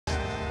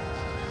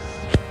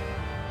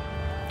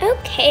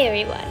Okay,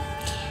 everyone.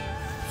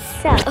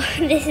 So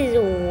this is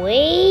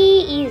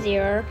way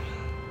easier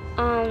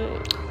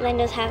than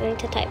just having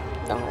to type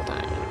the whole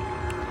time.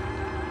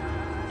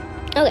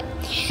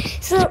 Okay,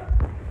 so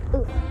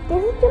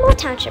this is Jamal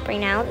Township right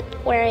now,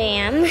 where I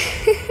am.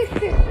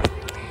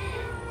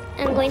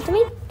 I'm going to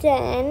my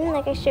den,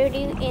 like I showed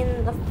you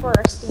in the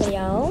first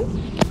video.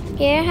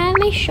 Here I have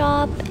my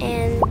shop,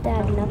 and I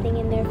have nothing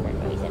in there for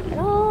no reason at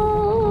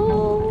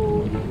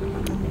all.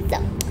 So,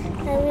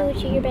 I'm going to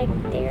show you back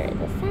there at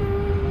the side.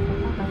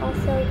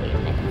 Also,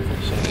 here's my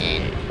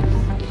station.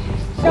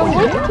 So I'm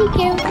going to take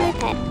care of my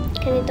pet,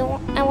 because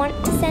I want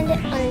to send it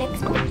on an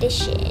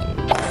expedition.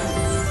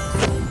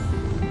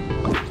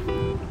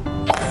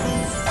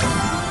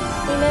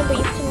 Remember,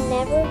 you can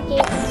never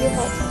give your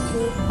pet to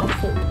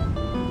food.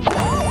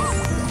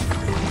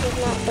 It's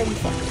not for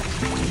them.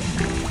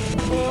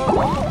 And I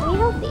have to be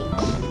healthy.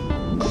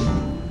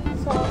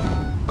 So,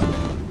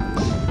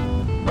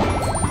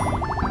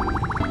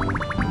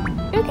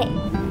 okay.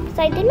 So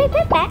I did my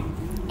pet back,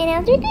 and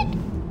now they're good.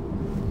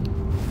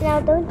 Now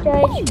don't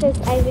judge, because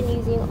I've been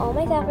using all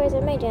my sapphires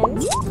and my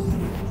gems.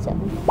 So,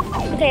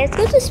 okay, let's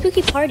go to a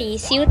spooky party.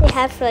 See what they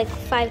have for like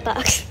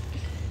 $5.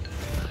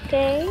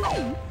 Okay.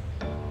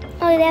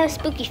 Oh, they have a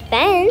spooky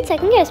fence. I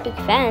can get a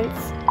spooky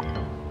fence.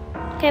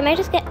 Okay, I might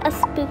just get a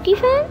spooky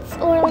fence,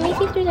 or let me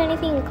see if there's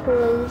anything in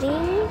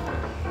clothing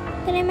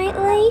that I might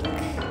like.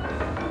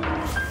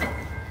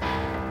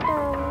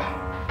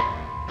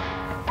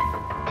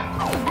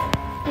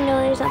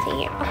 No, there's nothing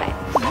here. Okay,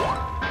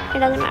 it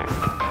doesn't matter.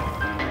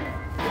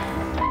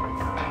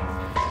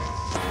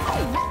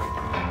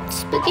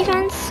 Spooky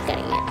fence,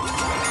 getting it.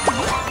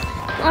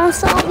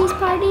 Also, these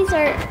parties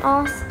are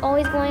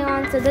always going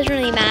on, so it doesn't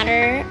really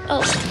matter.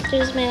 Oh,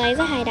 there's my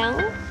Liza hideout.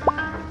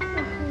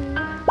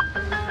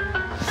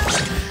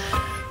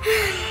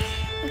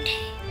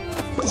 Okay,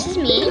 this is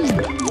me.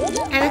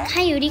 I'm a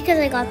coyote because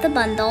I got the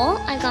bundle.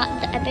 I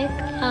got the epic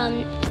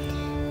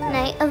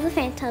Night of the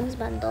Phantoms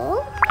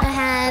bundle. I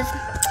have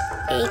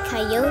a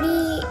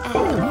coyote, I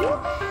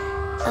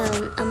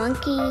have a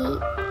monkey,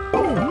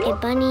 a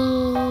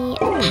bunny, a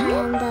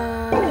panda,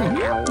 an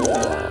owl,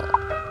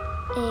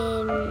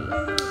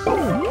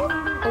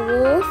 a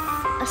wolf,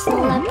 a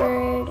snow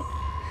leopard,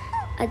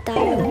 a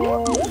dire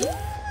wolf,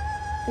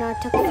 an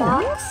arctic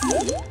fox,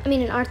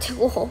 an arctic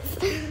wolf,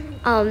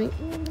 a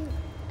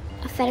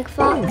fennec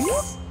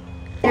fox,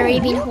 an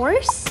Arabian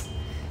horse,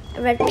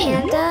 a red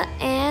panda,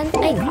 and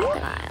a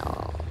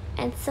crocodile.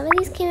 And some of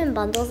these came in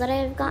bundles that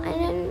I've gotten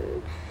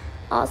in.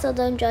 Also,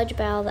 don't judge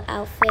by all the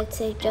outfits,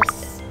 they've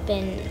just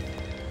been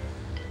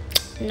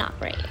not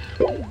great.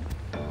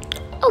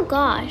 Oh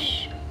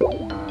gosh.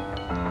 Ooh,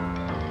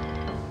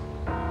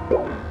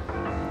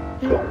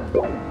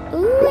 I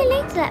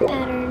like that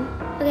pattern.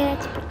 Okay,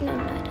 that's pretty, no, I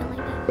don't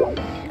like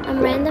that. I'm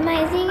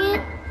randomizing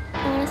it. I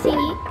want to see if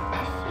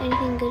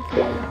anything good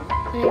comes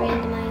out when I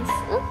randomize.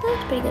 Oh,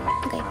 that's pretty good.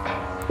 Okay.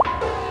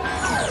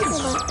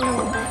 Hold on, I don't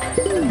want that.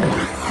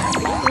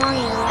 Long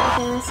arrow.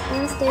 Okay,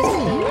 let's do this.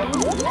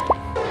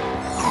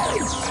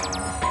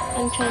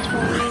 I'm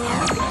transforming right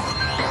now.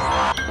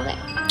 Okay.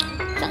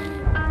 So,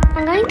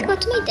 I'm going to go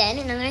to my den,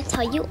 and I'm going to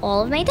tell you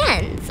all of my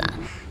dens.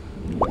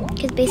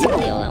 Because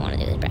basically all I want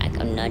to do is brag.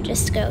 I'm not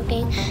just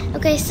joking.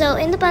 Okay, so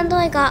in the bundle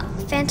I got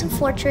Phantom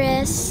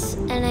Fortress,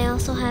 and I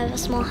also have a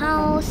small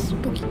house,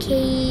 spooky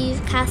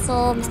cave,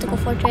 castle, mystical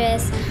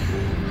fortress,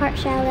 heart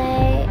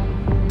chalet,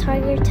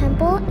 Target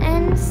temple,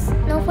 and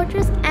snow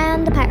fortress,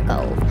 and the pirate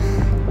cove.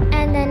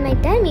 And then my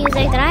den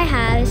music that I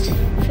have is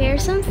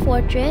fearsome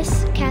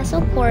fortress,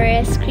 castle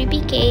chorus,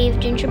 creepy cave,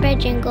 gingerbread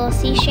jingle,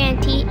 sea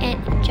shanty, and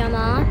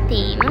Jama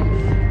theme.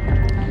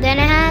 Then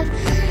I have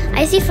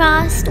Icy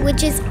Frost,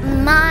 which is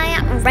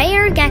my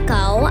rare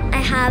gecko.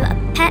 I have a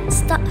pet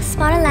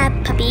spotted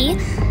lab puppy,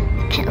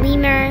 pet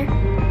lemur,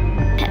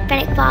 pet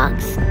fennec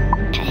fox,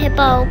 pet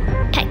hippo,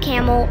 pet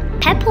camel,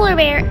 pet polar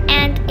bear,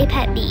 and a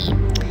pet bee.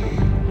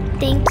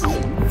 Thank you.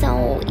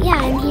 So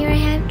yeah, and here I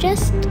have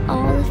just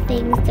all the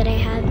things that I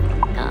have.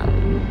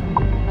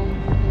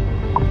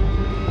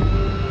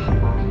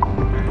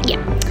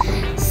 Yeah.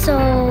 So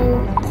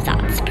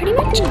that's pretty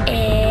much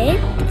it.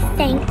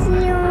 Thank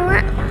you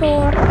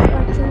for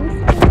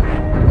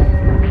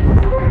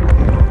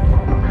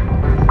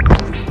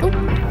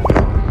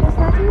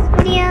watching this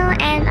video,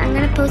 and I'm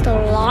gonna post a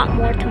lot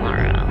more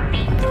tomorrow.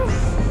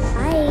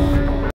 Bye.